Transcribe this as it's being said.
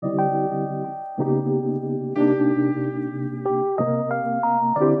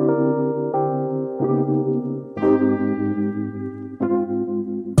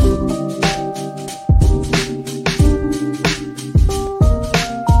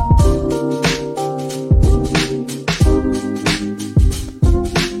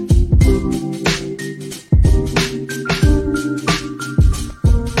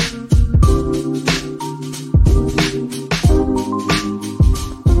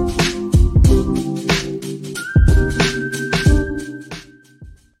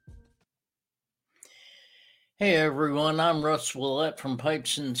Hey everyone, I'm Russ Willett from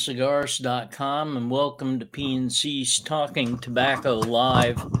pipesandcigars.com and welcome to PNC's Talking Tobacco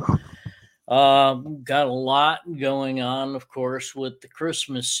Live. Got a lot going on, of course, with the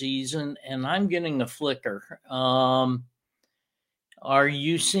Christmas season, and I'm getting a flicker. Are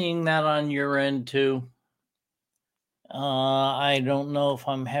you seeing that on your end too? I don't know if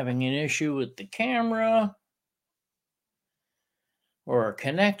I'm having an issue with the camera or a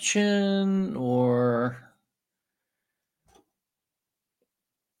connection or...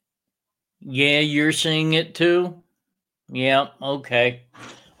 Yeah, you're seeing it too? Yeah, okay.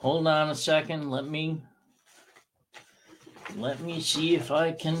 Hold on a second. Let me see if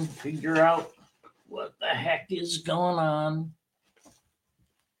I can figure out what the heck is going on.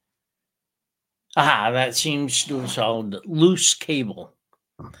 That seems to have solved it. Loose cable.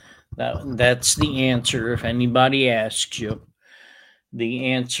 That's the answer. If anybody asks you,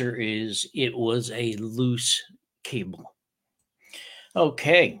 the answer is it was a loose cable.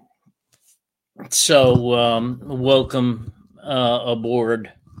 Okay. So welcome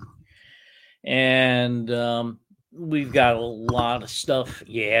aboard. And we've got a lot of stuff.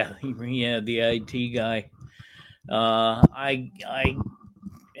 Yeah, the IT guy. I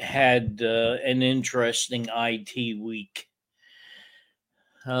had an interesting IT week.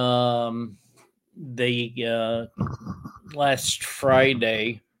 They last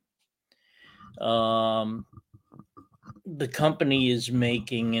Friday, the company is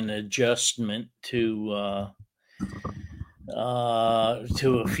making an adjustment to a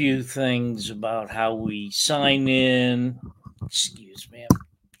few things about how we sign in. Excuse me, I've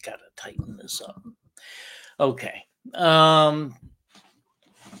got to tighten this up. Okay.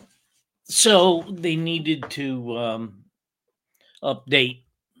 So they needed to update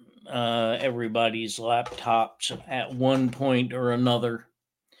everybody's laptops at one point or another.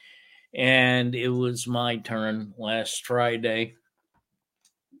 And it was my turn last Friday.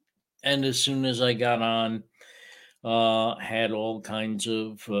 And as soon as I got on, had all kinds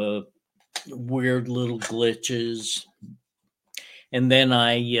of weird little glitches. And then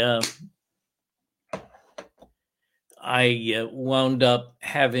I wound up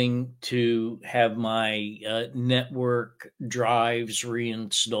having to have my network drives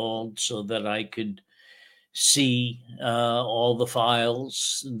reinstalled so that I could see all the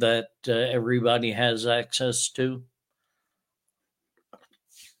files that everybody has access to.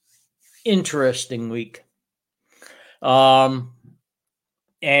 Interesting week. And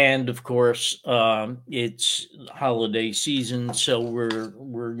of course, it's holiday season, so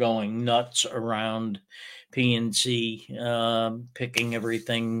we're going nuts around PNC, picking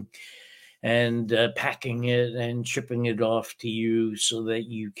everything and packing it and shipping it off to you so that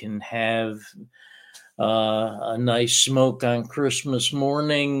you can have a nice smoke on Christmas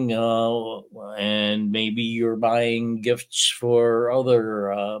morning, and maybe you're buying gifts for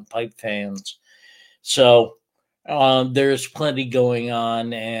other pipe fans. So there's plenty going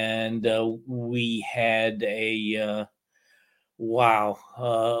on, and we had a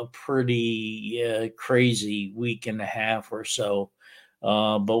pretty crazy week and a half or so.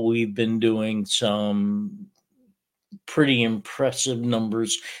 But we've been doing some pretty impressive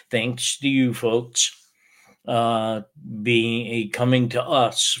numbers thanks to you folks coming to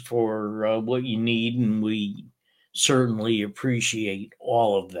us for what you need, and we certainly appreciate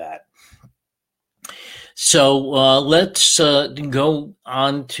all of that. So let's go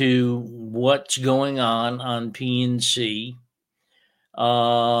on to what's going on PNC.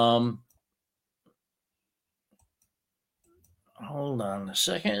 Hold on a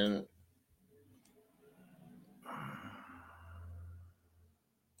second.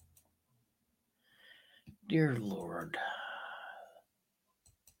 Dear Lord.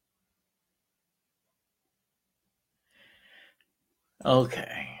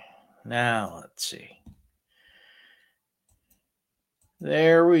 Okay, now let's see.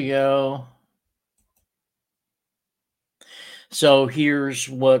 There we go. So here's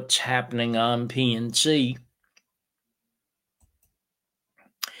what's happening on PNC.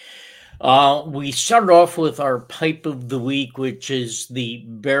 We started off with our pipe of the week, which is the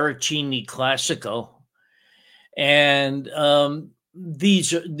Baracchini Classico. And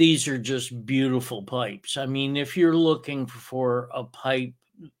these are just beautiful pipes. I mean, if you're looking for a pipe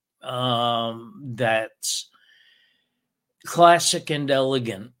that's classic and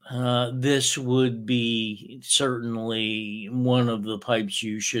elegant, this would be certainly one of the pipes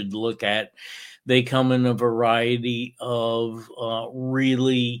you should look at. They come in a variety of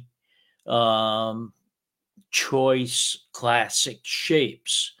really choice classic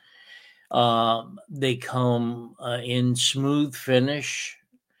shapes. They come in smooth finish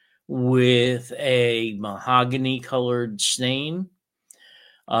with a mahogany colored stain,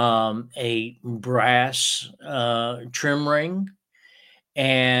 a brass trim ring,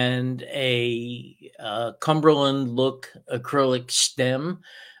 and a Cumberland look acrylic stem.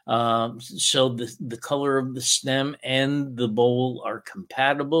 So the color of the stem and the bowl are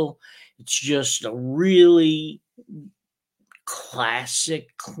compatible. It's just a really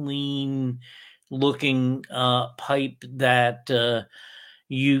classic, clean looking pipe that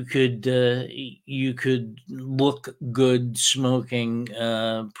you could look good smoking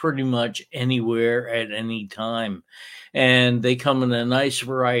pretty much anywhere at any time. And they come in a nice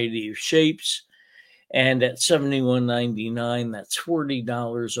variety of shapes. And at $71.99, that's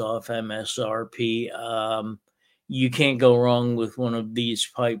 $40 off MSRP. You can't go wrong with one of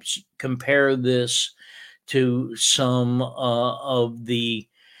these pipes. Compare this to some of the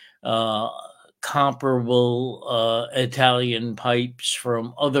comparable Italian pipes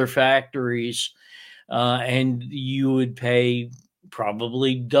from other factories, and you would pay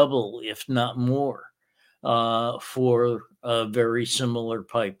probably double, if not more, for a very similar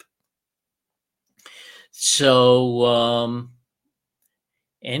pipe. So,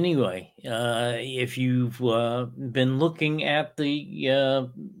 anyway, if you've been looking at the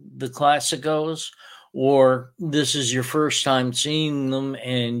Classicos, or this is your first time seeing them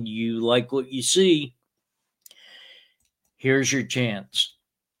and you like what you see, here's your chance.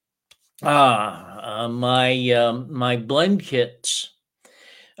 My blend kits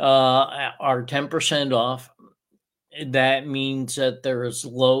are 10% off. That means that they're as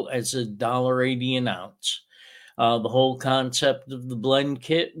low as $1.80 an ounce. The whole concept of the blend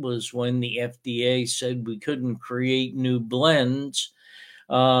kit was when the FDA said we couldn't create new blends.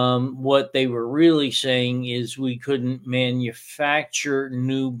 What they were really saying is we couldn't manufacture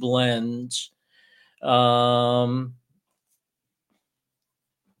new blends. And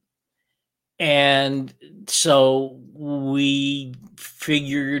so we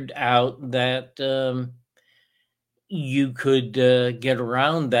figured out that you could get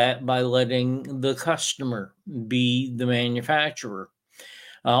around that by letting the customer be the manufacturer.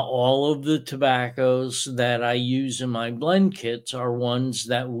 All of the tobaccos that I use in my blend kits are ones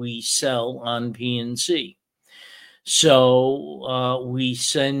that we sell on PNC. So we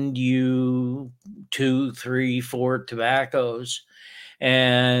send you 2, 3, 4 tobaccos,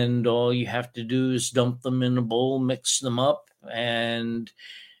 and all you have to do is dump them in a bowl, mix them up, and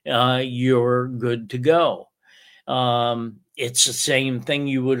you're good to go. It's the same thing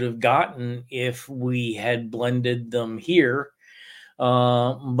you would have gotten if we had blended them here.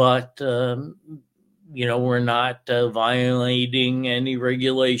 But we're not violating any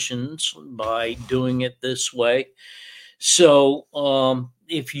regulations by doing it this way. So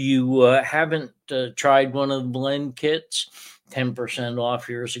if you haven't tried one of the blend kits, 10% off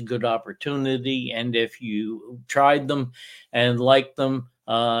here is a good opportunity. And if you tried them and liked them,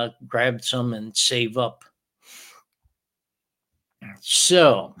 grab some and save up.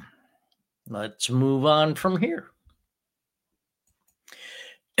 So let's move on from here.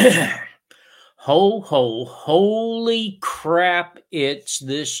 Holy crap, it's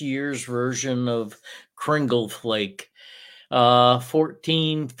this year's version of Kringle Flake.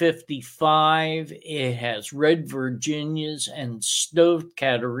 1455. It has red Virginias and Stoved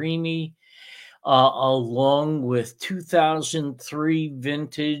Catarini, along with 2003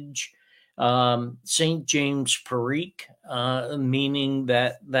 vintage St. James Perique, meaning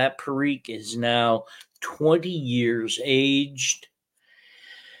that Perique is now 20 years aged.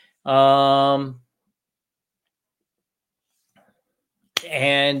 And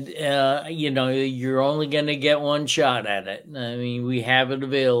you're only going to get one shot at it. I mean, we have it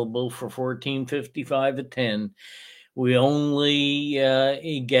available for $14.55 a tin. We only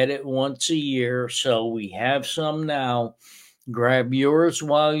get it once a year, so we have some now. Grab yours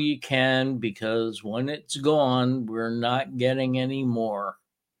while you can, because when it's gone, we're not getting any more.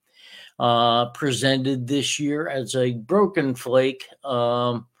 Presented this year as a broken flake,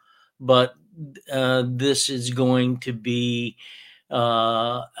 but this is going to be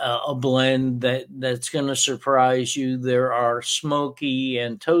a blend that's going to surprise you. There are smoky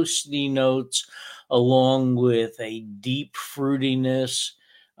and toasty notes, along with a deep fruitiness.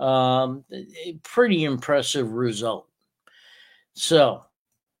 A pretty impressive result. So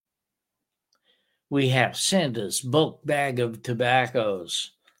we have Santa's bulk bag of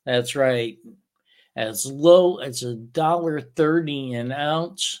tobaccos. That's right, as low as $1.30 an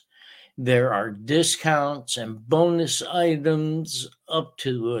ounce. There are discounts and bonus items up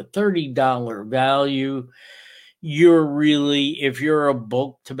to a $30 value. If you're a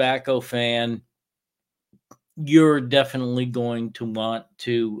bulk tobacco fan, you're definitely going to want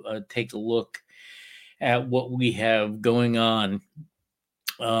to take a look at what we have going on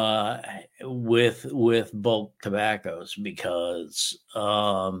with bulk tobaccos, because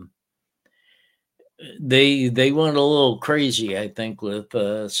they went a little crazy, I think, with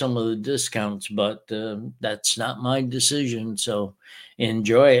some of the discounts, but that's not my decision. So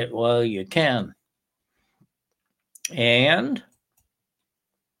enjoy it while you can. And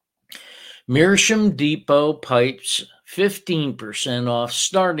Meerschaum Depot pipes 15% off,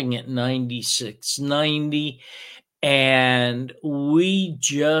 starting at $96.90. And we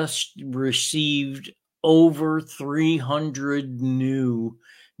just received over 300 new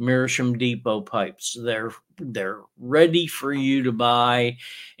Meerschaum Depot pipes. They're ready for you to buy,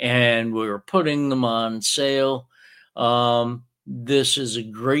 and we're putting them on sale. This is a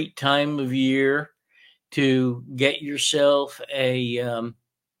great time of year to get yourself a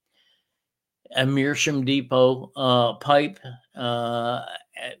Meerschaum Depot pipe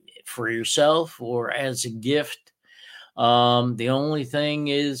for yourself or as a gift. The only thing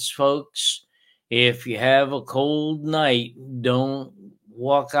is, folks, if you have a cold night, don't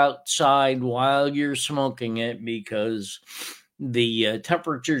walk outside while you're smoking it, because the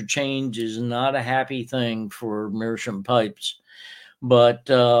temperature change is not a happy thing for Meerschaum pipes. But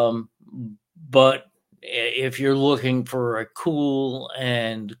if you're looking for a cool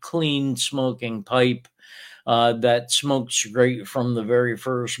and clean smoking pipe that smokes great from the very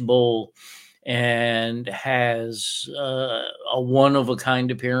first bowl and has a one-of-a-kind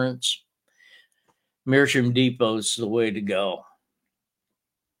appearance, Meerschaum Depot's the way to go.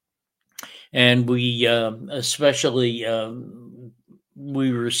 And we especially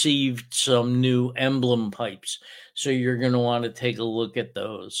we received some emblem pipes, so you're going to want to take a look at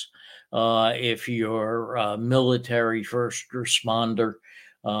those. If you're a military first responder,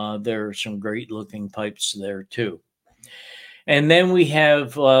 there are some great looking pipes there too. And then we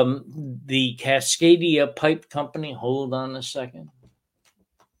have the Cascadia Pipe Company. Hold on a second.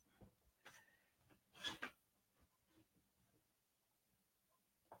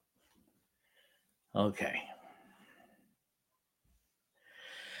 Okay.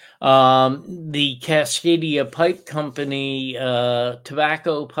 The Cascadia Pipe Company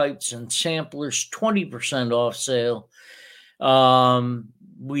tobacco pipes and samplers, 20% off sale.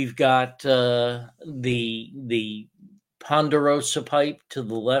 We've got the Ponderosa pipe to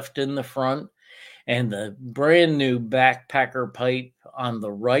the left in the front, and the brand new backpacker pipe on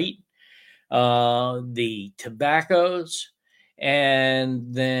the right. The tobaccos,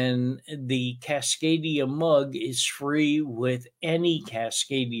 and then the Cascadia mug is free with any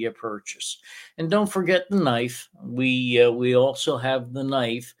Cascadia purchase. And don't forget the knife. We also have the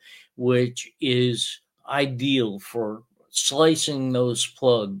knife, which is ideal for slicing those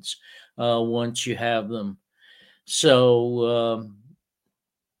plugs once you have them. So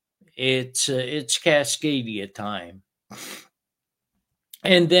it's Cascadia time.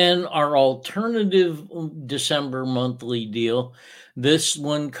 And then our alternative December monthly deal. This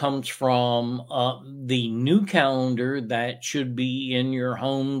one comes from the new calendar that should be in your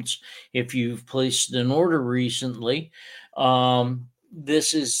homes if you've placed an order recently.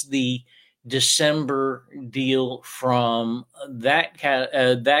 This is the December deal from that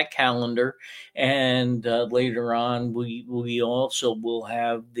calendar, and later on we also will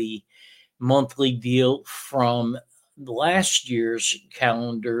have the monthly deal from last year's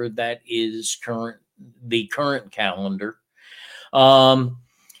calendar that is the current calendar.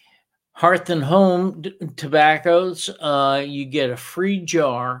 Hearth and Home tobaccos, you get a free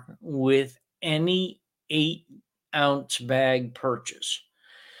jar with any 8-ounce bag purchase.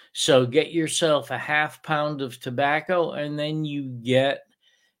 So get yourself a half pound of tobacco, and then you get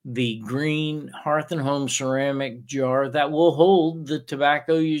the green Hearth and Home ceramic jar that will hold the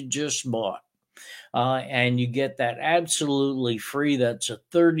tobacco you just bought. And you get that absolutely free. That's a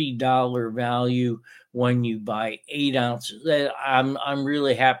 $30 value when you buy 8 ounces. I'm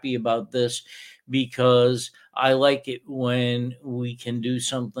really happy about this, because I like it when we can do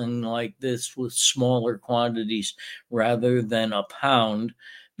something like this with smaller quantities rather than a pound,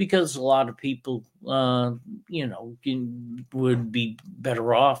 because a lot of people, would be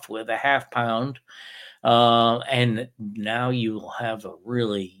better off with a half pound. And now you'll have a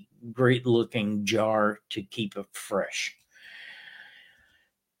really great looking jar to keep it fresh.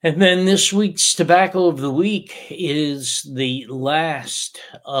 And then this week's tobacco of the week is the last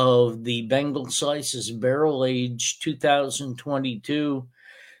of the Bengal Slices Barrel Aged 2022.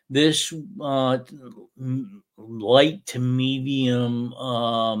 This light to medium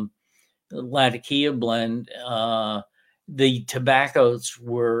Latakia blend, the tobaccos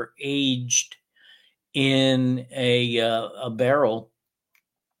were aged in a barrel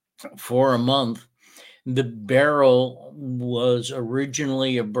for a month. The barrel was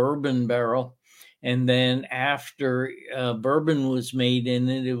originally a bourbon barrel, and then after bourbon was made in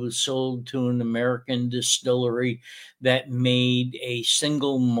it, it was sold to an American distillery that made a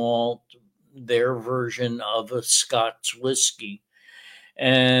single malt, their version of a Scotch whiskey,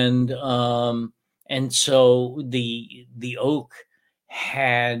 and so the oak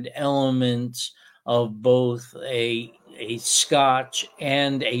had elements of both a Scotch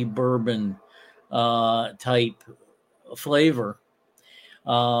and a bourbon type flavor,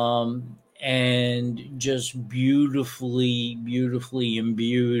 and just beautifully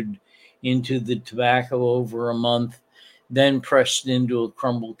imbued into the tobacco over a month, then pressed into a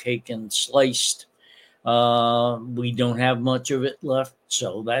crumble cake and sliced. We don't have much of it left,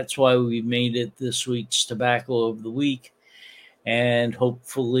 so that's why we made it this week's tobacco of the week. And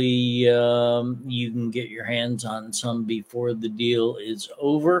hopefully, you can get your hands on some before the deal is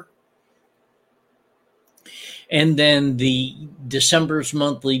over. And then the December's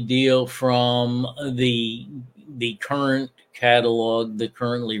monthly deal from the current catalog, the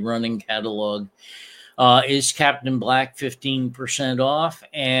currently running catalog, is Captain Black 15% off.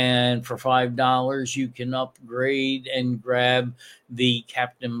 And for $5, you can upgrade and grab the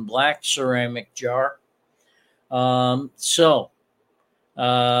Captain Black ceramic jar. A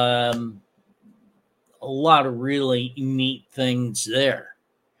lot of really neat things there.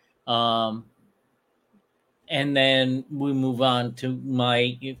 And then we move on to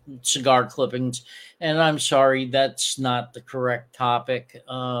my cigar clippings. And I'm sorry, that's not the correct topic.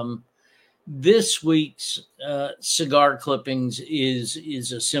 This week's cigar clippings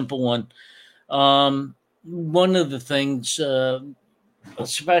is a simple one. One of the things,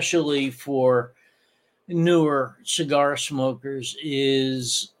 especially for newer cigar smokers,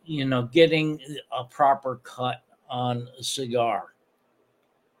 is getting a proper cut on a cigar.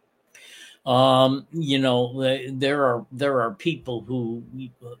 There are people who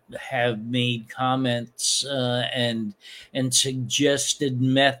have made comments and suggested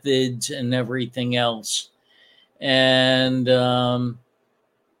methods and everything else, and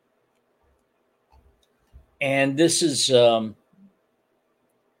this is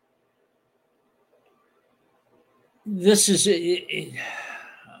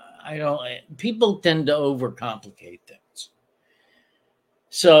I don't. People tend to overcomplicate things.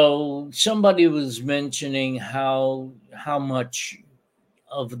 So somebody was mentioning how much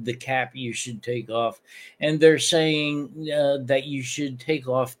of the cap you should take off, and they're saying that you should take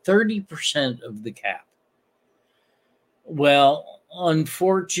off 30% of the cap. Well,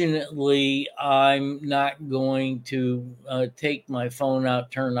 unfortunately, I'm not going to take my phone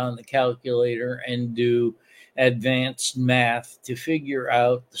out, turn on the calculator, and do advanced math to figure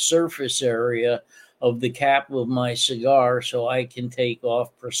out the surface area of the cap of my cigar so I can take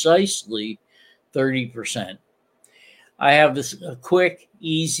off precisely 30%. I have a quick,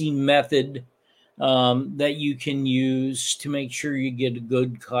 easy method that you can use to make sure you get a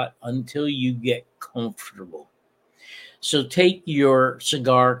good cut until you get comfortable. So take your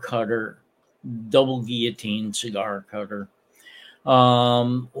cigar cutter, double guillotine cigar cutter,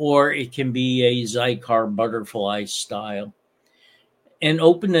 or it can be a Zycar butterfly style, and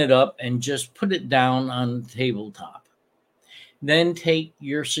open it up and just put it down on the tabletop. Then take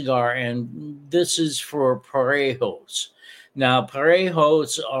your cigar, and this is for Parejos. Now,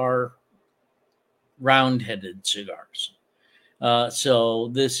 Parejos are round-headed cigars. So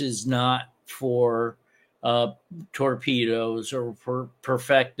this is not for torpedoes or for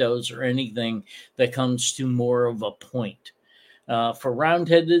perfectos or anything that comes to more of a point. For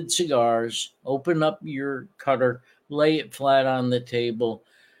round-headed cigars, open up your cutter, lay it flat on the table,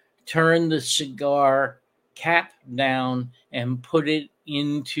 turn the cigar cap down, and put it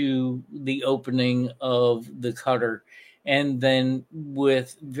into the opening of the cutter. And then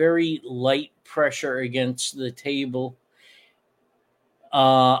with very light pressure against the table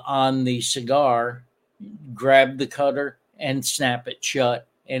on the cigar, grab the cutter and snap it shut,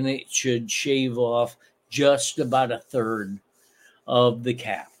 and it should shave off just about a third of the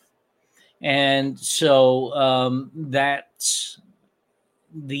cap. And so that's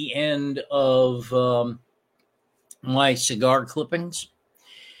the end of my cigar clippings.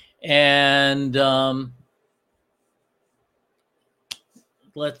 And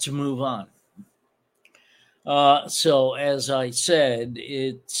let's move on. So as I said,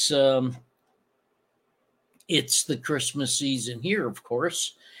 it's the Christmas season here, of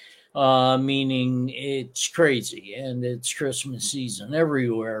course, meaning it's crazy and it's Christmas season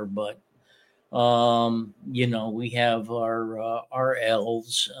everywhere. But we have our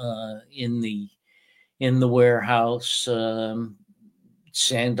elves in the in the warehouse.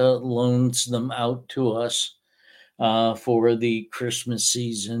 Santa loans them out to us for the Christmas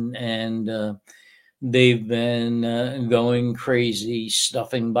season, and they've been going crazy,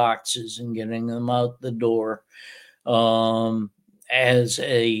 stuffing boxes and getting them out the door. As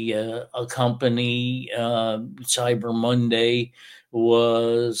a company, Cyber Monday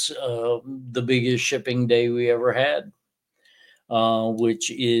was the biggest shipping day we ever had,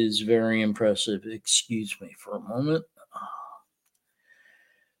 which is very impressive. Excuse me for a moment.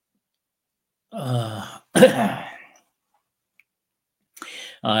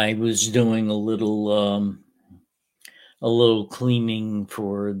 I was doing a little cleaning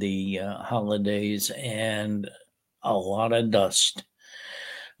for the holidays and a lot of dust.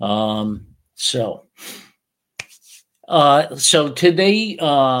 So today,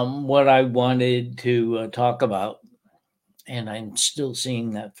 what I wanted to talk about, and I'm still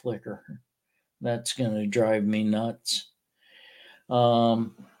seeing that flicker. That's going to drive me nuts.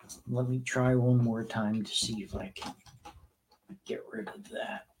 Let me try one more time to see if I can get rid of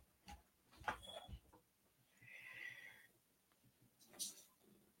that.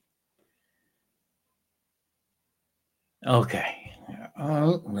 Okay.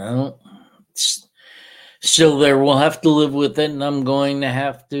 Oh, no. It's still there. We'll have to live with it, and I'm going to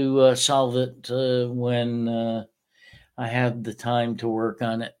have to solve it when I have the time to work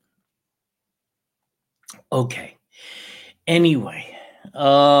on it. Okay. Anyway,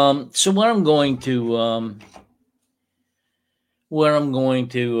 so what I'm going to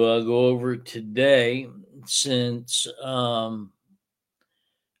go over today, since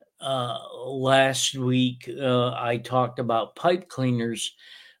last week I talked about pipe cleaners,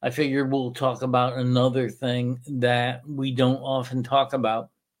 I figured we'll talk about another thing that we don't often talk about,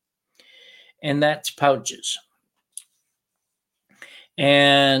 and that's pouches.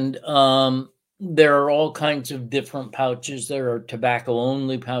 And there are all kinds of different pouches. There are tobacco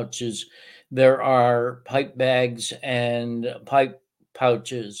only pouches. There are pipe bags and pipe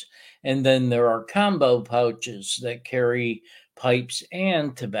pouches. And then there are combo pouches that carry pipes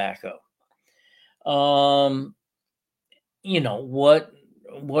and tobacco. What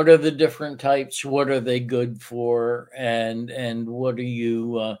are the different types? What are they good for? And what are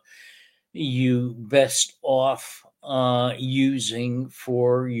you best off using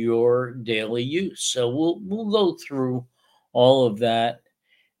for your daily use? So we'll go through all of that,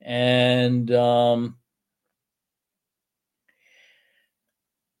 and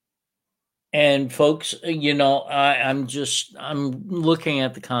folks, I'm looking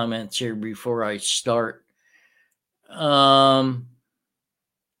at the comments here before I start. And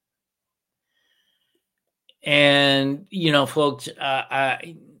folks,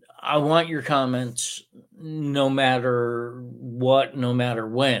 I want your comments no matter what, no matter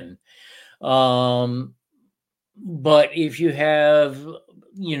when. But if you have,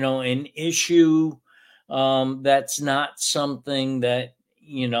 an issue that's not something that,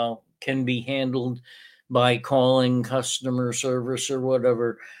 can be handled by calling customer service or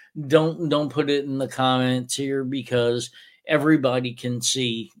whatever, don't put it in the comments here, because everybody can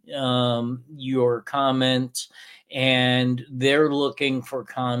see your comments, and they're looking for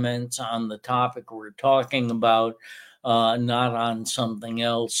comments on the topic we're talking about, not on something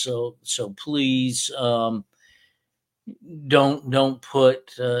else. So please, don't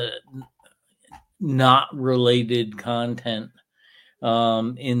put not related content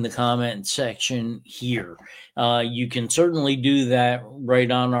in the comment section here. You can certainly do that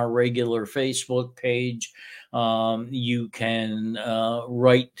right on our regular Facebook page. You can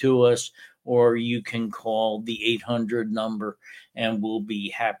write to us, or you can call the 800 number, and we'll be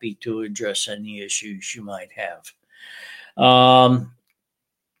happy to address any issues you might have.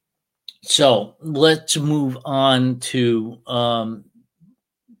 So let's move on to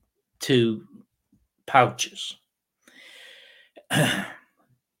pouches.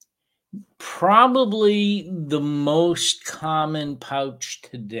 Probably the most common pouch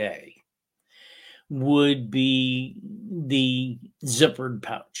today would be the zippered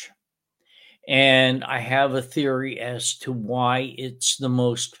pouch. And I have a theory as to why it's the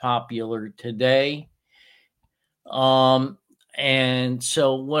most popular today. And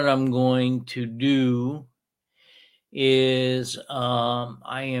so what I'm going to do is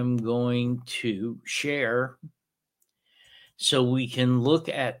I am going to share so we can look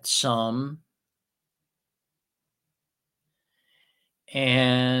at some,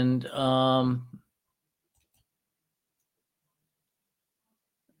 and hold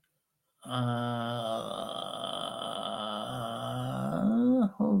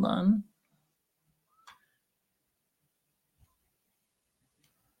on.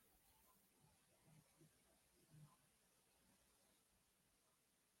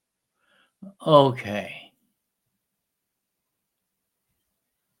 Okay.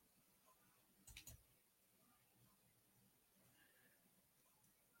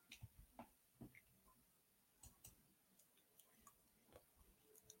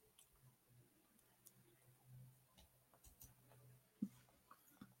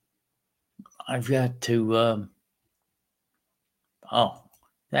 I've got to, oh,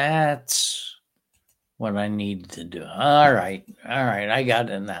 that's what I need to do. All right. All right. I got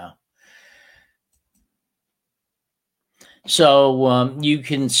it now. So you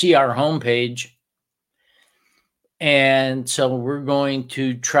can see our homepage. And so we're going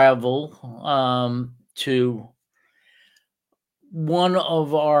to travel to one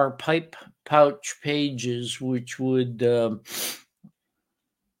of our pipe pouch pages, which would,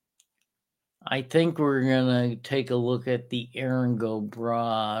 I think we're going to take a look at the Erango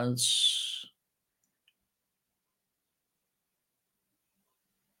bras.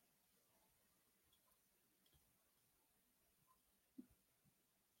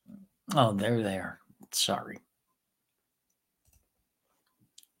 Oh, they're there. Sorry.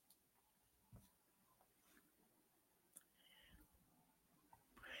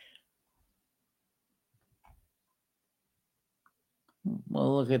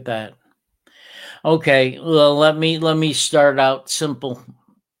 Well, look at that. Okay, well, let me start out simple.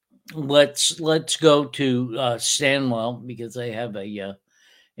 Let's go to Stanwell because they have a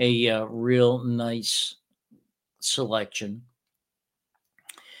real nice selection.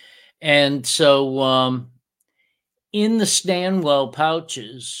 And so in the Stanwell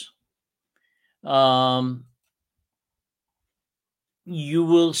pouches, you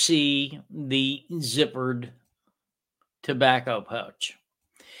will see the zippered tobacco pouch.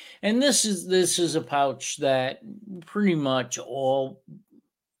 And this is a pouch that pretty much all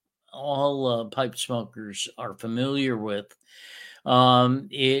pipe smokers are familiar with.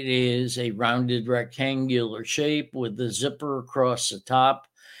 It is a rounded rectangular shape with the zipper across the top.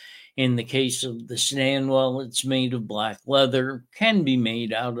 In the case of the Stanwell, it's made of black leather, can be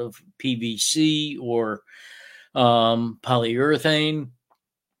made out of PVC or polyurethane,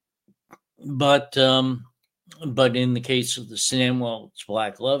 but in the case of the Stanwell, it's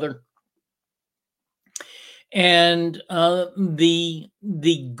black leather. And the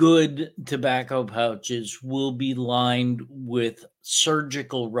good tobacco pouches will be lined with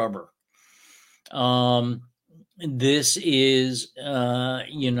surgical rubber. This is,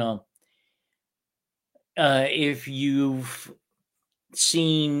 if you've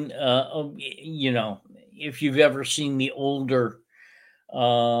seen, if you've ever seen the older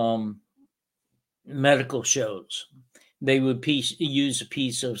medical shows, they would use a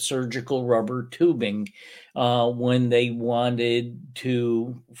piece of surgical rubber tubing when they wanted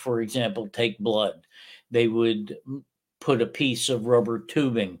to, for example, take blood. They would put a piece of rubber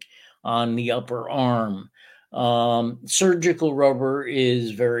tubing on the upper arm. Surgical rubber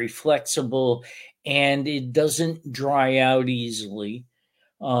is very flexible and it doesn't dry out easily.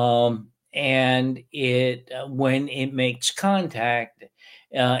 And it when it makes contact,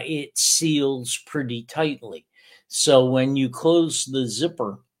 it seals pretty tightly. So when you close the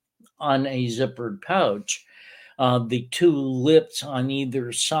zipper on a zippered pouch, the two lips on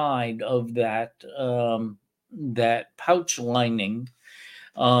either side of that pouch lining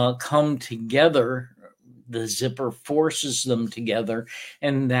come together. The zipper forces them together,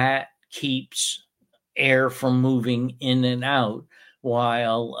 and that keeps air from moving in and out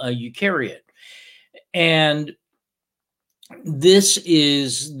while you carry it. And this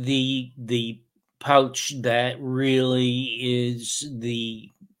is the pouch that really is the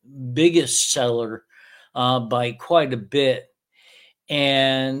biggest seller by quite a bit.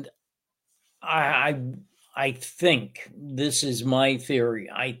 And I think this is my theory.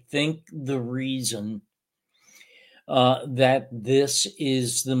 I think the reason that this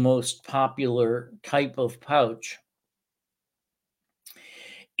is the most popular type of pouch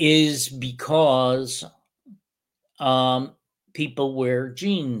is because people wear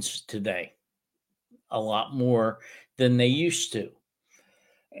jeans today a lot more than they used to.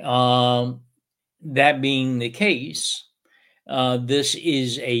 That being the case, this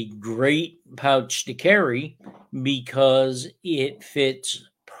is a great pouch to carry because it fits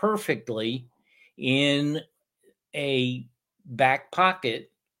perfectly in a back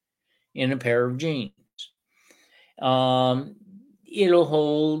pocket in a pair of jeans. It'll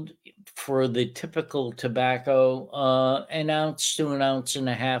hold for the typical tobacco an ounce to an ounce and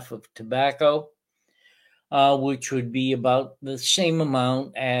a half of tobacco, which would be about the same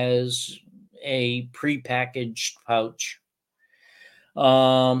amount as a prepackaged pouch.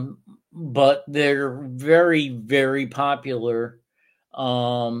 But they're very, very popular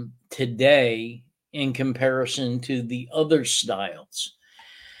today in comparison to the other styles.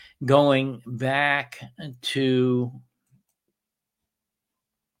 Going back to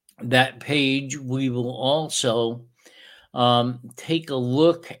that page, we will also take a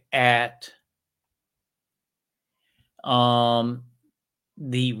look at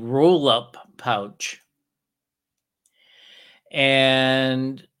the roll-up pouch.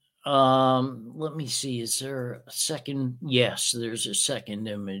 And let me see, is there a second? Yes, there's a second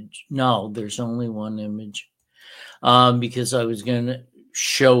image. No, there's only one image because I was going to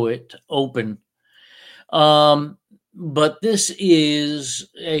show it open. But this is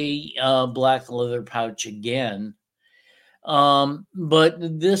a black leather pouch again.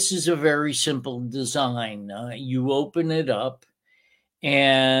 But this is a very simple design. You open it up,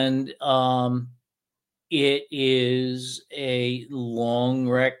 and it is a long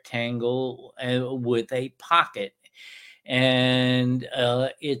rectangle with a pocket, and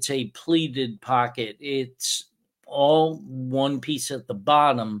it's a pleated pocket. It's all one piece at the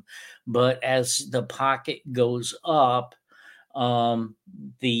bottom, but as the pocket goes up,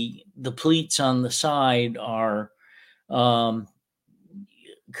 the pleats on the side are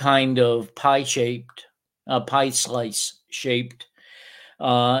kind of pie slice shaped,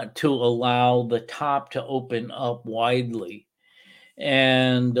 to allow the top to open up widely.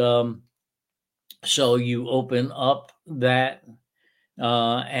 And so you open up that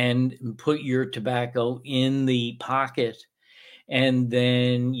and put your tobacco in the pocket, and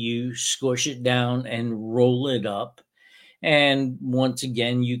then you squish it down and roll it up. And once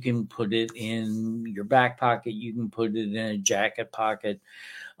again, you can put it in your back pocket. You can put it in a jacket pocket.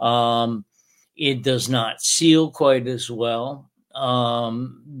 It does not seal quite as well.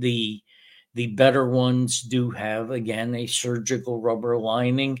 The better ones do have, again, a surgical rubber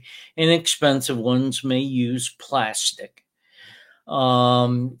lining. Inexpensive ones may use plastic.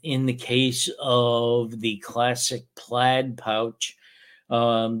 In the case of the classic plaid pouch,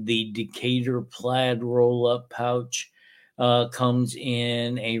 the Decatur plaid roll-up pouch comes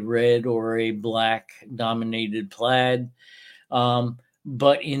in a red or a black dominated plaid.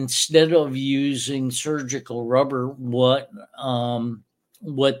 But instead of using surgical rubber, what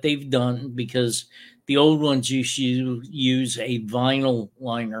they've done, because the old ones used to use a vinyl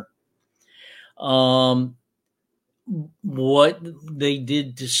liner, what they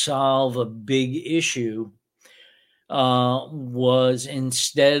did to solve a big issue was,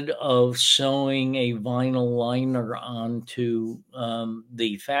 instead of sewing a vinyl liner onto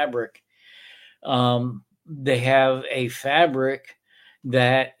the fabric, they have a fabric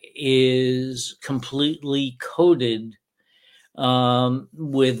that is completely coated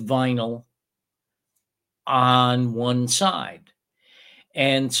with vinyl on one side.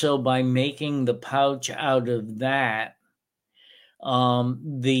 And so by making the pouch out of that,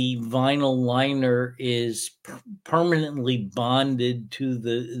 the vinyl liner is permanently bonded to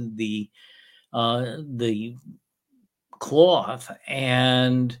the cloth,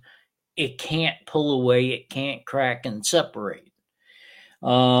 and it can't pull away, it can't crack and separate.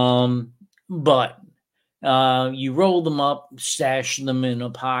 But you roll them up, stash them in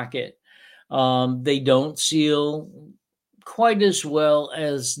a pocket. They don't seal quite as well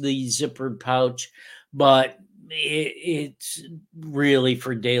as the zippered pouch, but it's really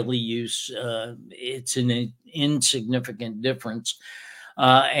for daily use. It's an insignificant difference.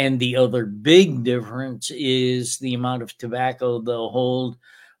 And the other big difference is the amount of tobacco they'll hold.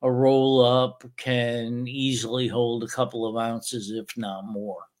 A roll up can easily hold a couple of ounces, if not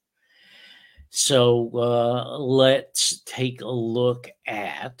more. So let's take a look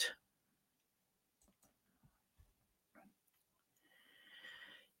at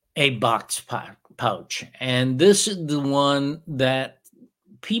a box pouch. And this is the one that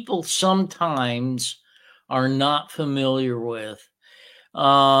people sometimes are not familiar with.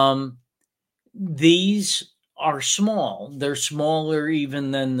 These are small. They're smaller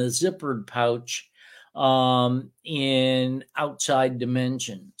even than the zippered pouch in outside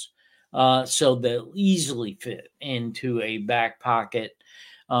dimensions. So they'll easily fit into a back pocket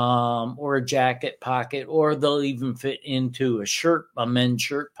or a jacket pocket, or they'll even fit into a men's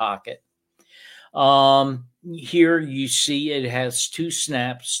shirt pocket. Here you see it has two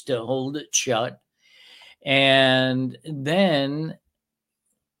snaps to hold it shut. And then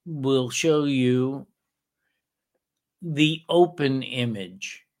we'll show you the open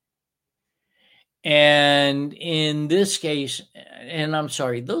image. And in this case, and I'm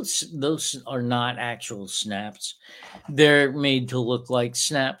sorry, those are not actual snaps. They're made to look like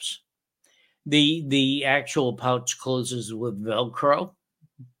snaps. The actual pouch closes with Velcro,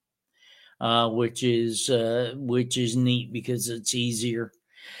 which is neat because it's easier.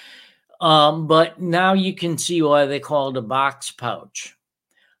 But now you can see why they call it a box pouch.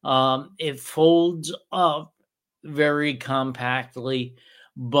 It folds up very compactly,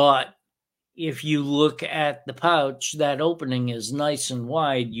 but if you look at the pouch, that opening is nice and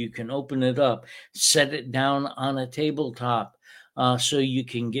wide. You can open it up, set it down on a tabletop, so you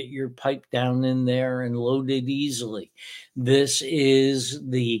can get your pipe down in there and load it easily. This is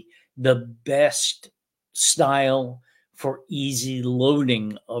the best style for easy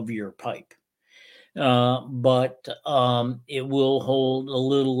loading of your pipe. But it will hold a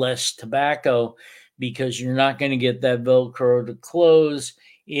little less tobacco because you're not going to get that Velcro to close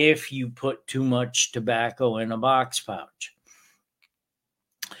if you put too much tobacco in a box pouch.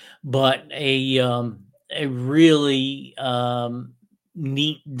 But a really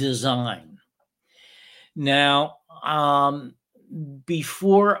neat design. Now,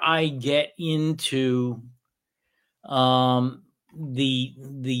 before I get into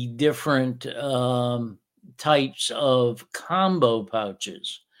the different types of combo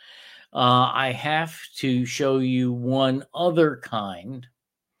pouches, I have to show you one other kind.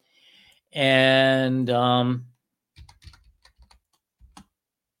 And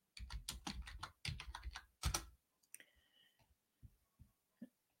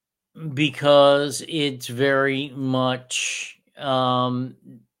because it's very much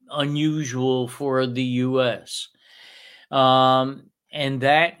unusual for the US. And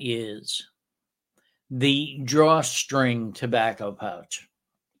that is the drawstring tobacco pouch.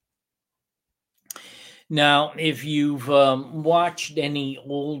 Now, if you've watched any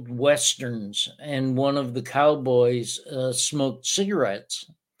old westerns and one of the cowboys smoked cigarettes,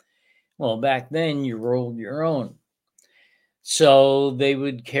 well, back then you rolled your own. So they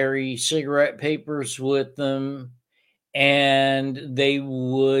would carry cigarette papers with them, and they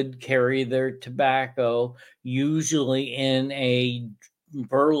would carry their tobacco, usually in a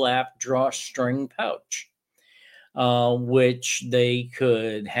burlap drawstring pouch, which they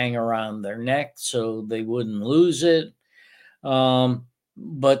could hang around their neck so they wouldn't lose it.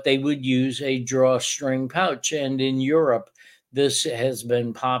 But they would use a drawstring pouch. And in Europe, this has been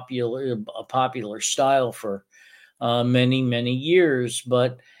a popular style for many, many years,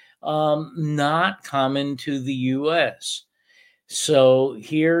 but not common to the US. So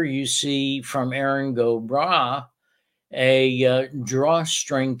here you see from Erin-Go Bragh a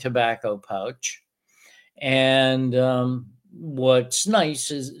drawstring tobacco pouch. And what's nice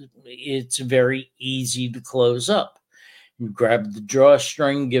is it's very easy to close up. You grab the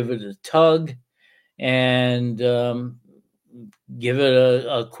drawstring, give it a tug, and give it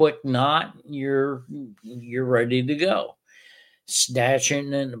a quick knot. You're ready to go. Stash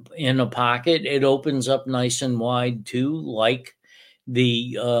it in a pocket. It opens up nice and wide too, like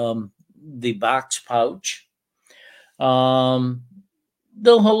the box pouch.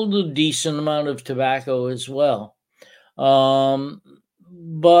 They'll hold a decent amount of tobacco as well. But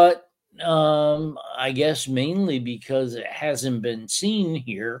I guess mainly because it hasn't been seen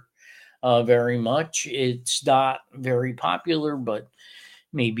here very much. It's not very popular, but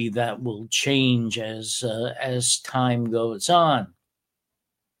maybe that will change as time goes on.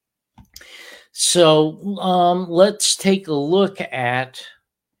 So let's take a look at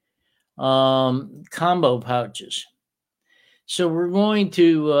combo pouches. So we're going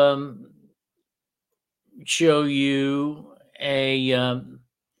to show you a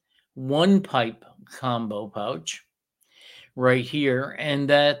one pipe combo pouch right here, and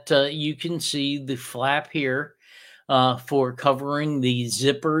that you can see the flap here for covering the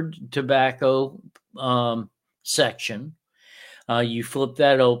zippered tobacco section. You flip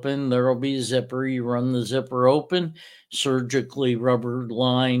that open, there will be a zipper. You run the zipper open, surgical rubber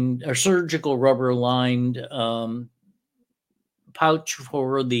lined pouch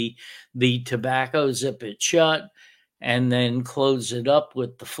for the tobacco, zip it shut, and then close it up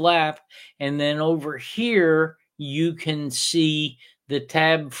with the flap. And then over here, you can see the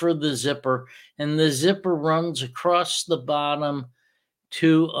tab for the zipper, and the zipper runs across the bottom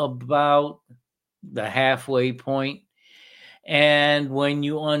to about the halfway point. And when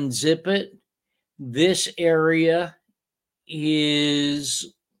you unzip it, this area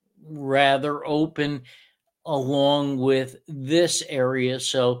is rather open along with this area.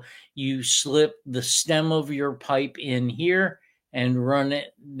 So you slip the stem of your pipe in here and run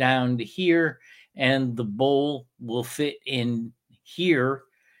it down to here, and the bowl will fit in here,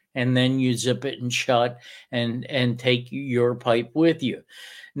 and then you zip it and shut and take your pipe with you.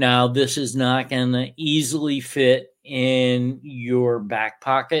 Now, this is not going to easily fit in your back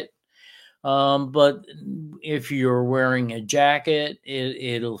pocket, but if you're wearing a jacket,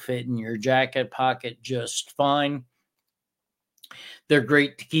 it'll fit in your jacket pocket just fine. They're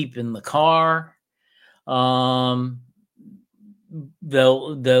great to keep in the car. Um,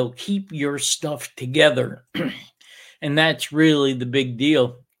 they'll keep your stuff together, and that's really the big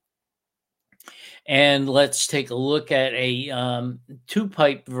deal. And let's take a look at a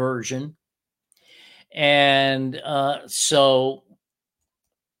two-pipe version. And so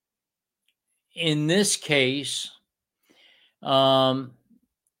in this case,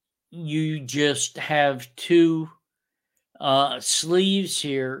 you just have two sleeves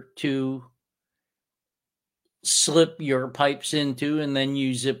here to slip your pipes into, and then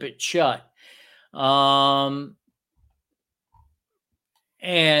you zip it shut. And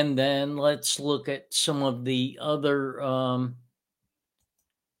then let's look at some of the other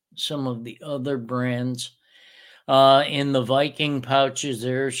brands. In the Viking pouches,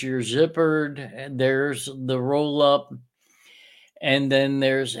 there's your zippered, there's the roll up, and then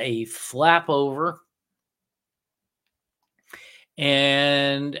there's a flap over,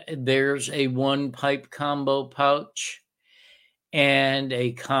 and there's a one pipe combo pouch and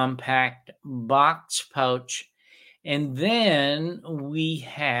a compact box pouch. And then we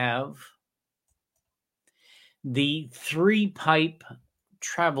have the 3-pipe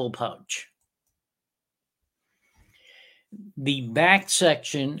travel pouch. The back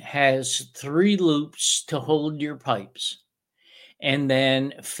section has 3 loops to hold your pipes. And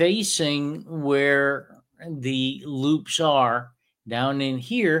then facing where the loops are, down in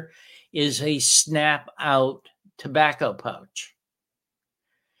here, is a snap out tobacco pouch.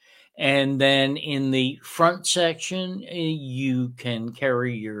 And then in the front section, you can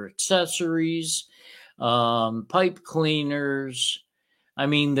carry your accessories, pipe cleaners. I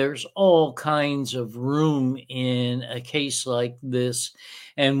mean, there's all kinds of room in a case like this.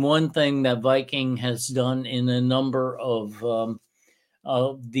 And one thing that Viking has done in a number of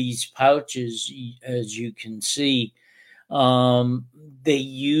these pouches, as you can see, they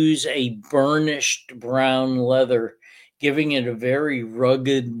use a burnished brown leather, giving it a very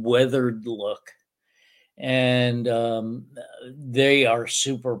rugged, weathered look. And they are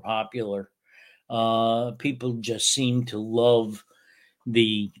super popular. People just seem to love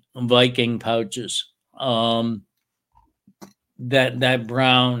the Viking pouches. That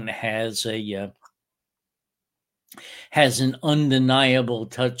brown has an undeniable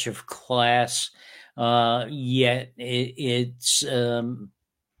touch of class, yet it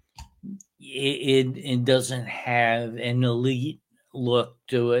doesn't have an elite look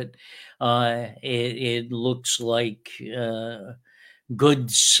to it. It looks like good,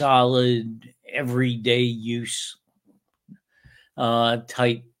 solid, everyday use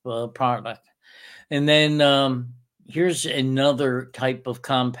type product. And then here's another type of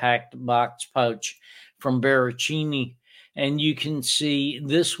compact box pouch from Barricini. And you can see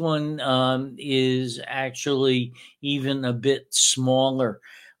this one is actually even a bit smaller.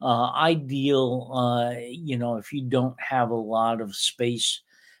 Ideal, if you don't have a lot of space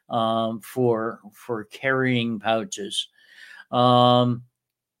for carrying pouches.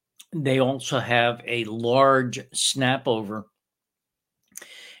 They also have a large snap over,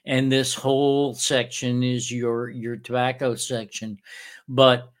 and this whole section is your tobacco section,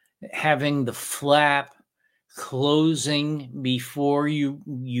 but having the flap closing before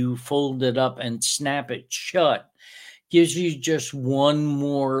you fold it up and snap it shut gives you just one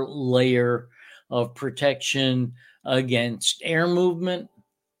more layer of protection against air movement,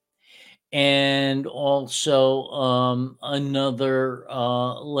 and also another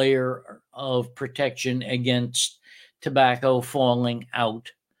layer of protection against tobacco falling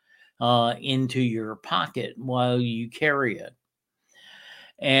out into your pocket while you carry it.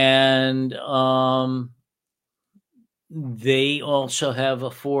 And they also have a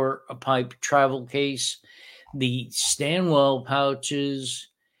 4-pipe travel case. The Stanwell pouches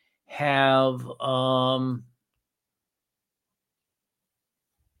have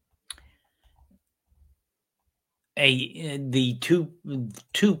the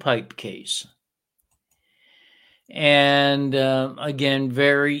two-pipe case. And again,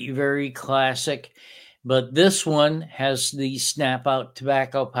 very, very classic. But this one has the snap-out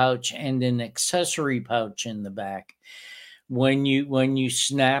tobacco pouch and an accessory pouch in the back. When you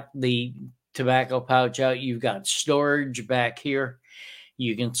snap the tobacco pouch out, you've got storage back here.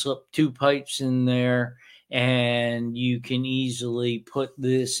 You can slip 2 pipes in there, and you can easily put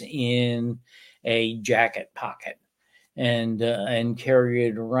this in a jacket pocket and carry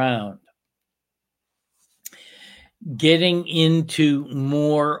it around. Getting into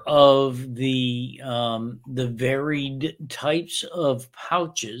more of the varied types of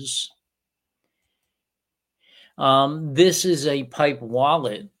pouches, this is a pipe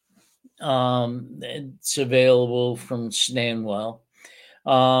wallet. It's available from Stanwell.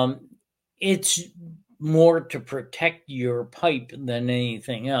 Um, it's more to protect your pipe than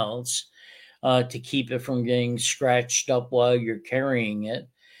anything else, to keep it from getting scratched up while you're carrying it.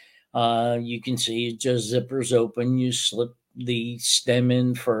 You can see it just zippers open. You slip the stem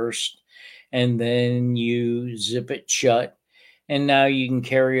in first, and then you zip it shut. And now you can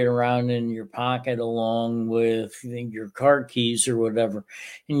carry it around in your pocket along with your car keys or whatever,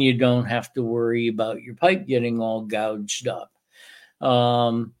 and you don't have to worry about your pipe getting all gouged up.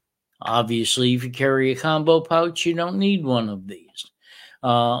 Um, Obviously, if you carry a combo pouch, you don't need one of these.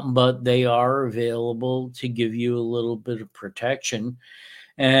 But they are available to give you a little bit of protection.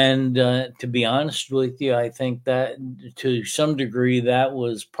 And to be honest with you, I think that to some degree that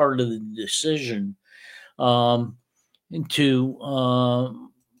was part of the decision, um, to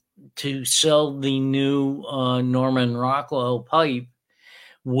to sell the new Norman Rockwell pipe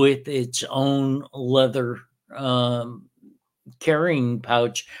with its own leather um, carrying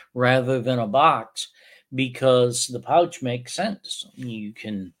pouch rather than a box, because the pouch makes sense. You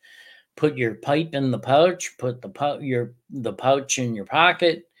can put your pipe in the pouch, put the pouch in your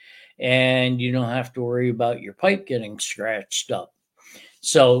pocket, and you don't have to worry about your pipe getting scratched up.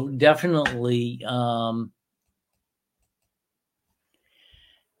 So definitely,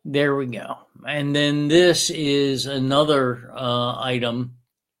 there we go. And then this is another item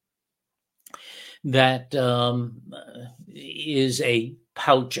that is a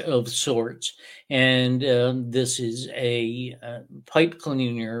pouch of sorts, and this is a pipe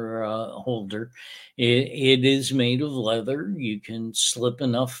cleaner holder. It is made of leather. You can slip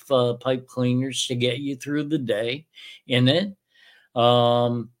enough pipe cleaners to get you through the day in it.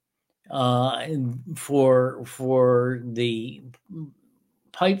 Um, for the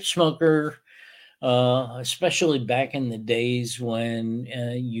pipe smoker, especially back in the days when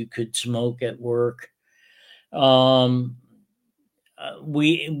you could smoke at work. Um,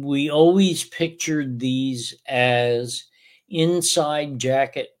 we always pictured these as inside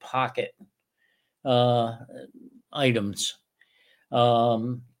jacket pocket uh, items.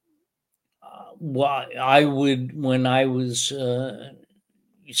 Um, I would, when I was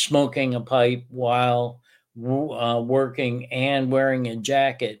smoking a pipe while working and wearing a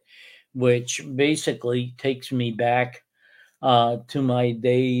jacket, which basically takes me back to my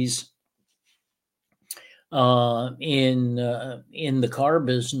days in the car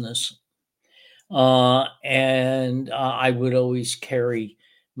business, and I would always carry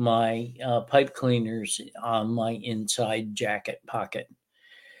my pipe cleaners on my inside jacket pocket.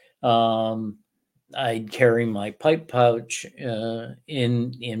 Um, I'd carry my pipe pouch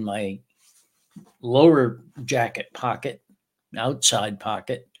in my lower jacket pocket, outside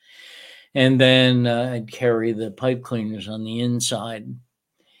pocket, and then I'd carry the pipe cleaners on the inside.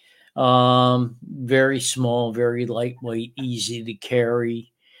 Very small, very lightweight, easy to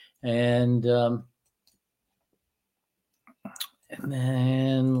carry, and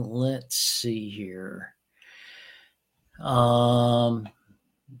then let's see here.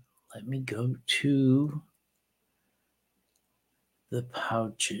 Let me go to the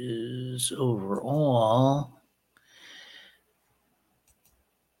pouches overall.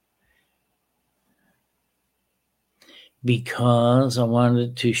 Because I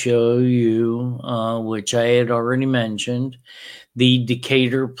wanted to show you, which I had already mentioned, the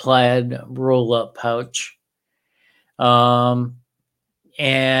Decatur plaid roll-up pouch. And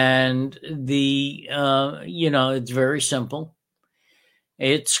it's very simple.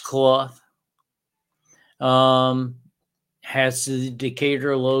 It's cloth. Has the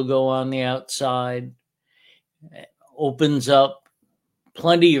Decatur logo on the outside. Opens up,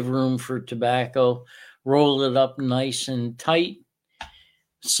 plenty of room for tobacco. Roll it up nice and tight.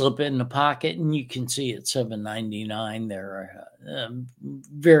 Slip it in the pocket, and you can see it's $7.99. They're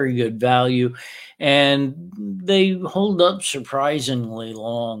very good value, and they hold up surprisingly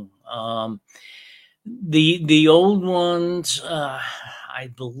long. The old ones,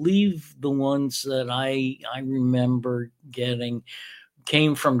 I believe the ones that I remember getting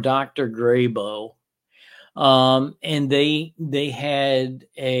came from Dr. Graybo, and they had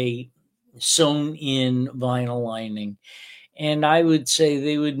a sewn in vinyl lining. And I would say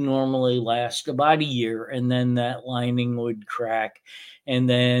they would normally last about a year, and then that lining would crack, and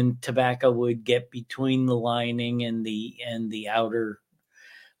then tobacco would get between the lining and the outer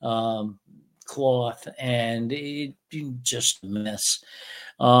cloth, and it just a mess.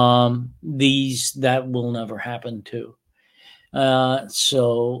 These that will never happen to.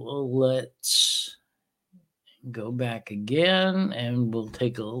 So let's go back again, and we'll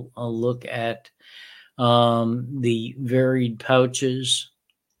take a look at the varied pouches.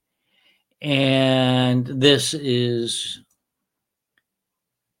 And this is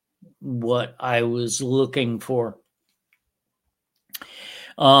what I was looking for.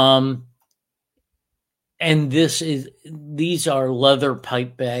 And these are leather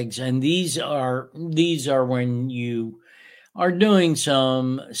pipe bags, and these are when you are doing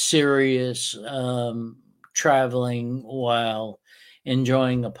some serious traveling while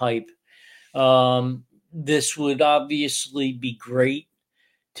enjoying a pipe. This would obviously be great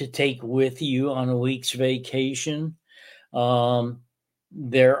to take with you on a week's vacation.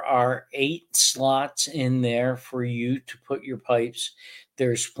 There are 8 slots in there for you to put your pipes.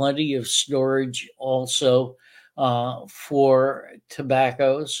 There's plenty of storage also for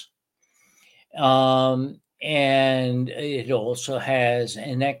tobaccos. And it also has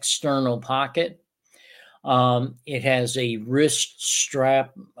an external pocket. It has a wrist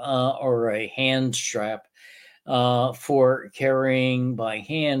strap or a hand strap for carrying by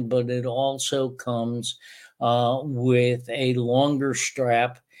hand, but it also comes with a longer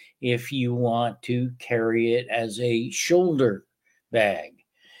strap if you want to carry it as a shoulder bag.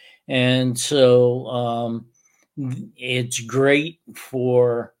 And so it's great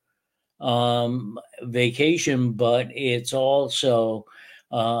for vacation, but it's also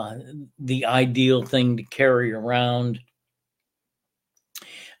the ideal thing to carry around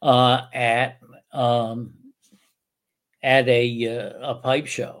at a pipe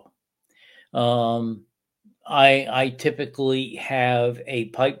show. I typically have a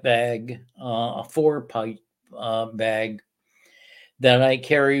pipe bag, a 4-pipe bag that I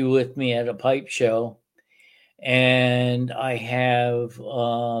carry with me at a pipe show, and I have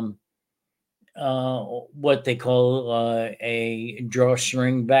what they call a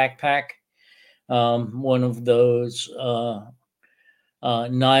drawstring backpack, one of those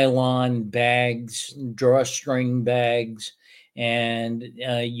nylon bags, drawstring bags, and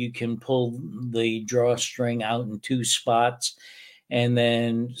you can pull the drawstring out in 2 spots and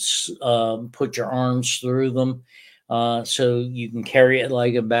then put your arms through them so you can carry it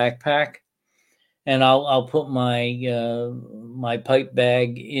like a backpack. And I'll put my my pipe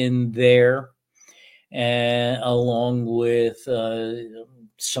bag in there, and along with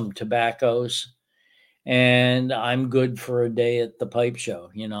some tobaccos, and I'm good for a day at the pipe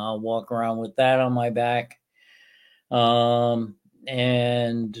show. I'll walk around with that on my back. And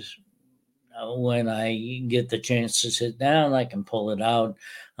when I get the chance to sit down, I can pull it out.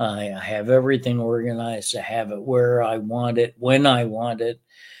 I have everything organized to have it where I want it, when I want it.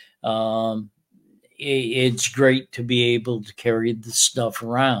 It's great to be able to carry the stuff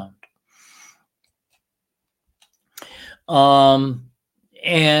around.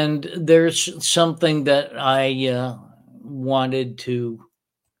 And there's something that I wanted to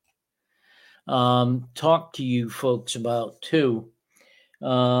talk to you folks about too,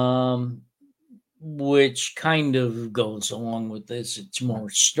 which kind of goes along with this. It's more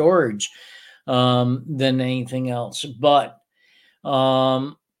storage than anything else. But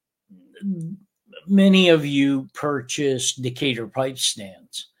many of you purchase Decatur pipe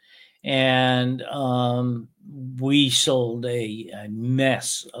stands, and we sold a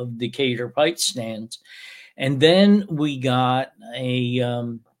mess of Decatur pipe stands, and then we got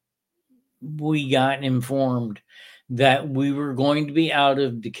informed that we were going to be out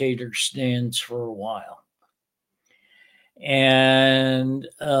of Decatur stands for a while, and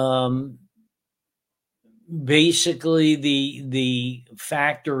basically the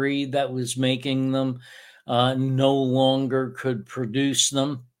factory that was making them no longer could produce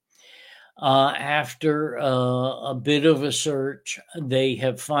them. After a bit of a search, they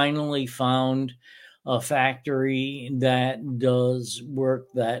have finally found a factory that does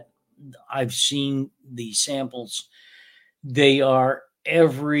work. That I've seen the samples. They are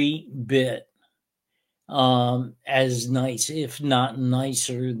every bit as nice, if not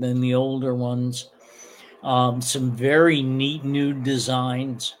nicer, than the older ones. Some very neat new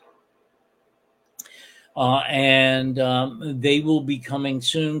designs. And they will be coming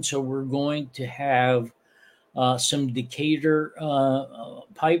soon. So we're going to have some Decatur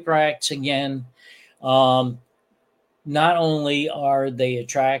pipe racks again. Not only are they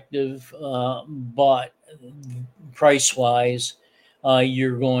attractive, but price-wise,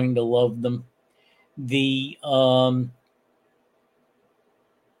 you're going to love them. The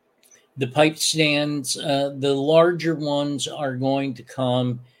pipe stands, the larger ones, are going to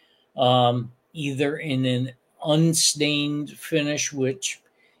come either in an unstained finish, which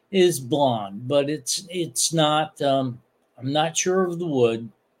is blonde, but it's not. I'm not sure of the wood.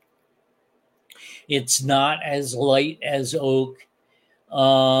 It's not as light as oak.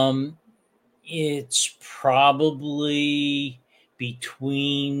 It's probably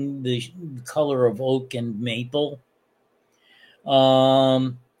between the color of oak and maple.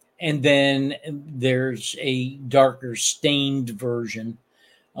 And then there's a darker stained version.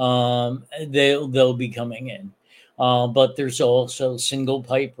 They'll be coming in. But there's also single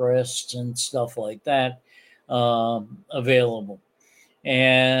pipe rests and stuff like that available.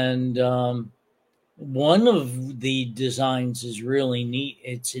 And one of the designs is really neat.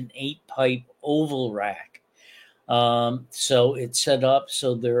 It's an 8-pipe oval rack. So it's set up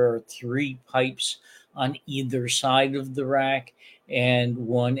so there are 3 pipes on either side of the rack and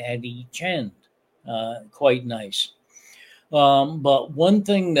one at each end. Quite nice. But one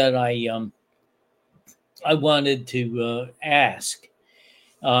thing that I wanted to ask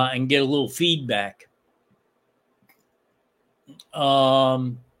and get a little feedback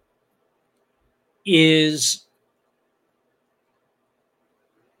is,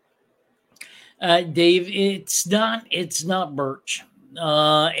 Dave, it's not birch.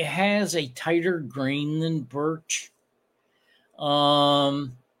 It has a tighter grain than birch.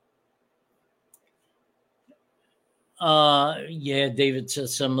 Yeah, David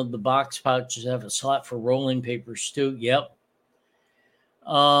says some of the box pouches have a slot for rolling papers too. Yep.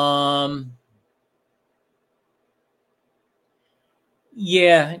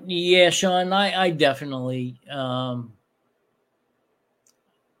 Yeah, Sean, I definitely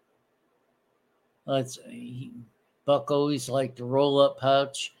Buck always liked the roll up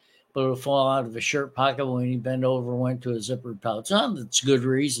pouch, but it'll fall out of his shirt pocket when he bent over and went to a zippered pouch. Oh, that's a good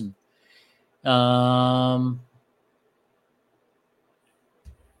reason. And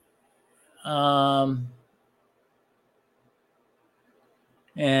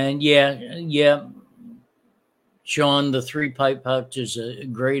yeah, Sean, the 3-pipe pouch is a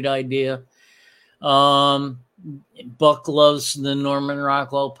great idea. Buck loves the Norman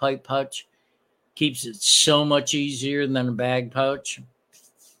Rockwell pipe pouch. Keeps it so much easier than a bag pouch.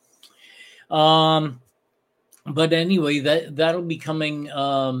 But anyway, that'll be coming.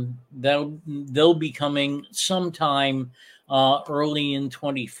 They'll be coming sometime early in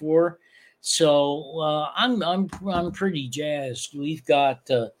 24. So I'm pretty jazzed. We've got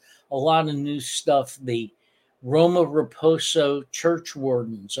a lot of new stuff. The Roma Raposo church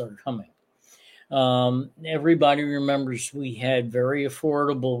wardens are coming. Everybody remembers we had very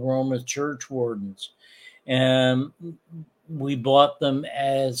affordable Roma church wardens, and we bought them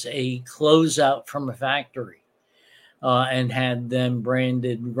as a closeout from a factory and had them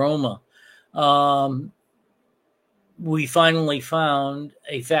branded Roma. We finally found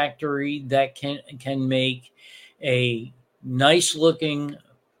a factory that can make a nice looking,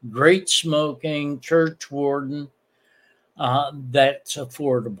 great smoking church warden that's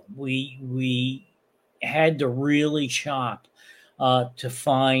affordable. We had to really shop to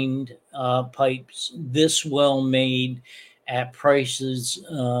find pipes this well made at prices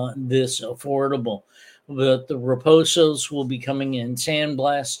this affordable. But the Raposos will be coming in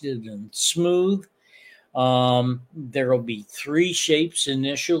sandblasted and smooth. There will be 3 shapes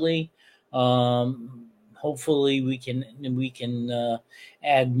initially. Hopefully we can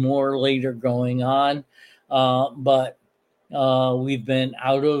add more later going on. But we've been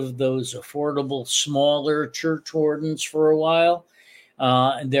out of those affordable, smaller church wardens for a while.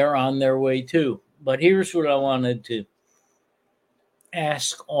 And they're on their way too. But here's what I wanted to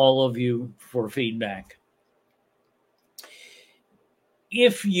ask all of you for feedback.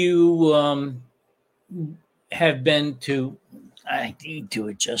 If you have been to, I need to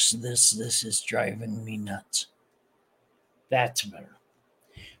adjust this. This is driving me nuts. That's better.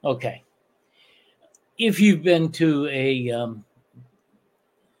 Okay. If you've been to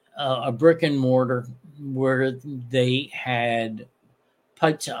a brick and mortar where they had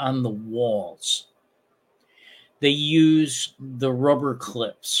pipes on the walls, they use the rubber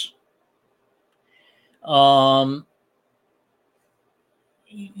clips.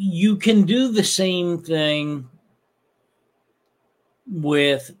 You can do the same thing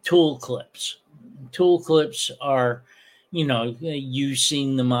with tool clips. Tool clips are, you've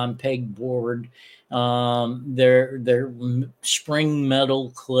seen them on pegboard. They're spring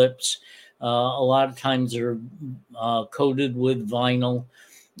metal clips. A lot of times they're coated with vinyl,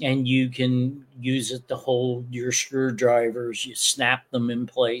 and you can use it to hold your screwdrivers. You snap them in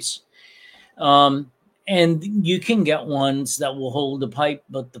place. And you can get ones that will hold a pipe,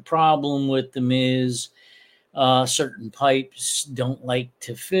 but the problem with them is certain pipes don't like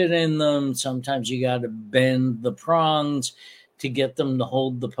to fit in them. Sometimes you got to bend the prongs to get them to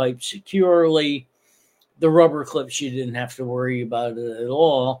hold the pipe securely. The rubber clips, you didn't have to worry about it at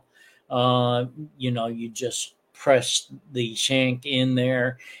all. You just press the shank in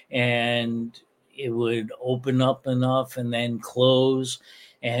there and it would open up enough and then close.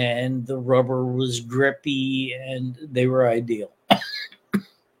 And the rubber was grippy and they were ideal.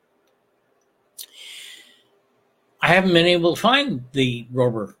 I haven't been able to find the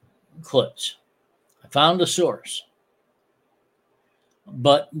rubber clips. I found a source,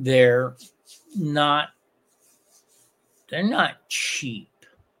 but they're not cheap.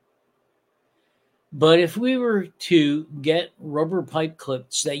 But if we were to get rubber pipe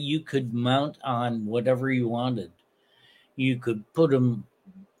clips that you could mount on whatever you wanted, you could put them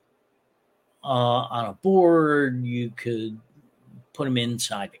on a board, you could put them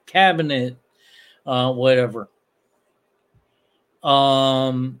inside a cabinet, whatever.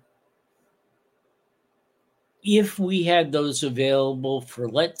 If we had those available for,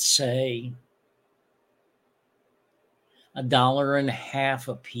 let's say, $1.50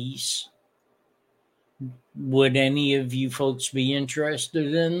 a piece, would any of you folks be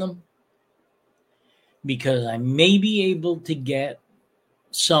interested in them? Because I may be able to get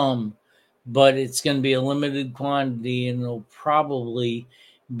some, but it's going to be a limited quantity, and it'll probably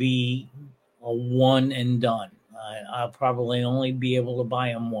be a one and done. I'll probably only be able to buy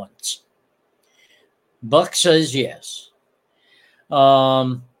them once. Buck says yes.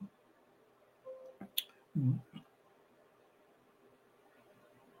 So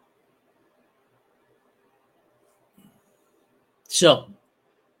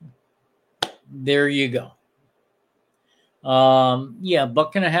there you go. Yeah,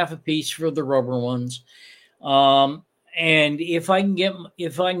 $1.50 a piece for the rubber ones. And if I can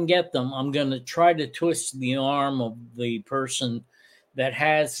get them, I'm going to try to twist the arm of the person that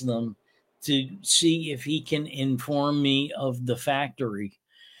has them to see if he can inform me of the factory,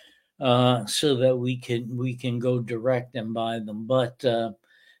 so that we can go direct and buy them. But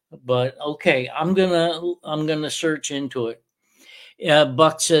okay, I'm gonna search into it.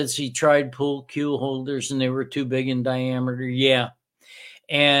 Buck says he tried pool cue holders and they were too big in diameter. Yeah.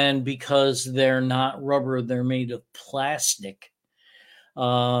 And because they're not rubber, they're made of plastic.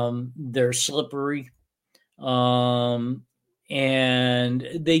 They're slippery. And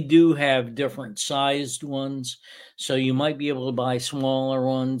they do have different sized ones. So you might be able to buy smaller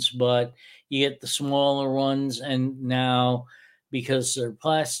ones, but you get the smaller ones. And now, because they're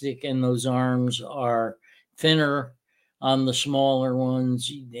plastic and those arms are thinner on the smaller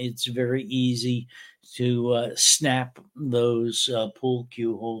ones, it's very easy to snap those pool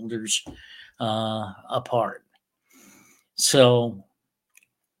cue holders apart. So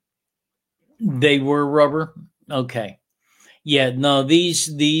they were rubber. Okay. Yeah, no, these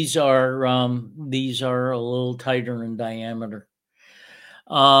are a little tighter in diameter.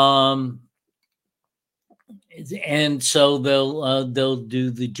 And so they'll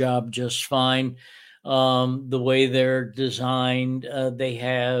do the job just fine. The way they're designed, they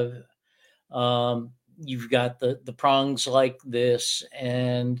have, you've got the prongs like this,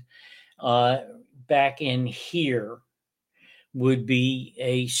 and back in here would be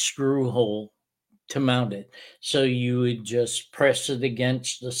a screw hole to mount it. So you would just press it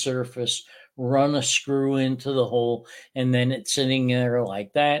against the surface, run a screw into the hole, and then it's sitting there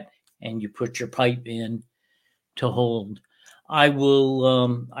like that, and you put your pipe in to hold. I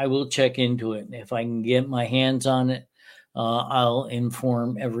will check into it. If I can get my hands on it, I'll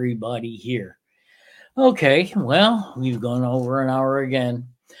inform everybody here. Okay, well, we've gone over an hour again.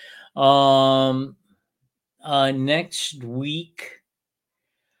 Next week,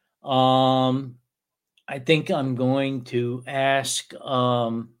 I think I'm going to ask.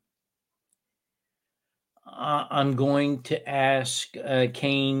 I'm going to ask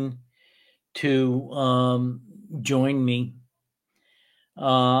Kane to join me,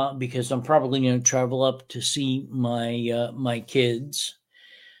 because I'm probably going to travel up to see my kids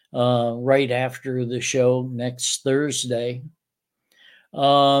right after the show next Thursday.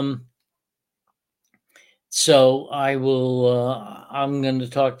 So I will. I'm going to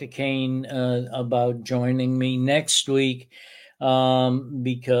talk to Kane about joining me next week,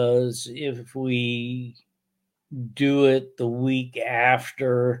 because if we do it the week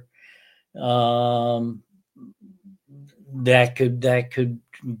after, that could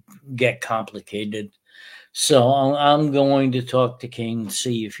get complicated. So I'm going to talk to Kane to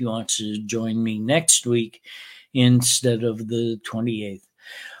see if he wants to join me next week instead of the 28th.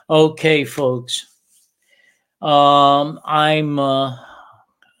 Okay, folks. I'm out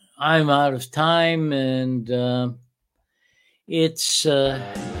of time, and it's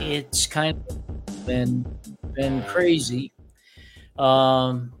kind of been crazy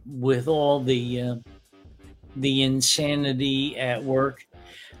with all the insanity at work.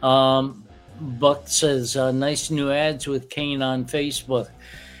 Buck says nice new ads with Kane on Facebook.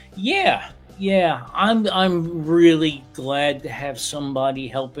 Yeah, I'm really glad to have somebody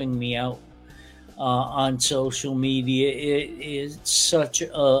helping me out on social media. It is such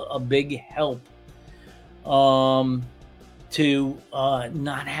a big help to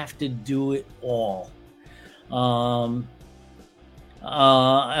not have to do it all. Um,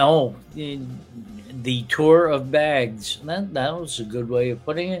 the tour of bags. That was a good way of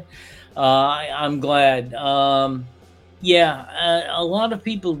putting it. I'm glad. Yeah, a lot of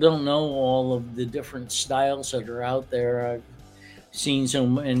people don't know all of the different styles that are out there. I've seen so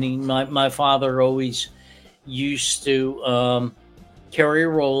many. My father always used to carry a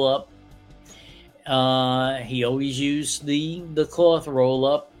roll up. He always used the cloth roll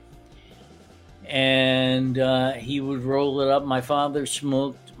up, and he would roll it up. My father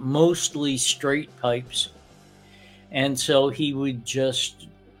smoked mostly straight pipes, and so he would just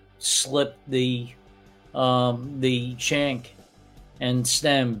slip the shank and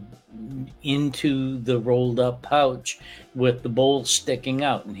stem into the rolled up pouch with the bowl sticking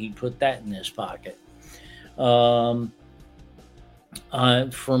out, and he'd put that in his pocket. For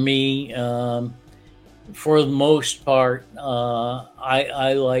me, for the most part,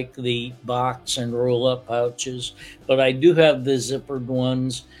 I like the box and roll up pouches, but I do have the zippered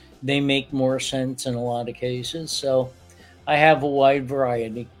ones. They make more sense in a lot of cases. So I have a wide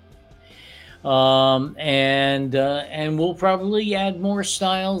variety. And we'll probably add more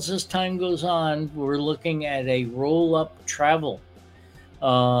styles as time goes on. We're looking at a roll up travel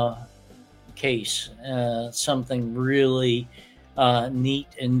uh, case, something really neat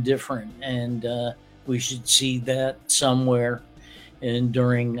and different, and we should see that somewhere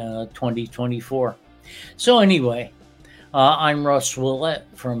during 2024. So anyway, I'm Russ Willett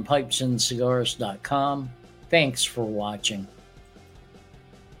from pipesandscigars.com. Thanks for watching.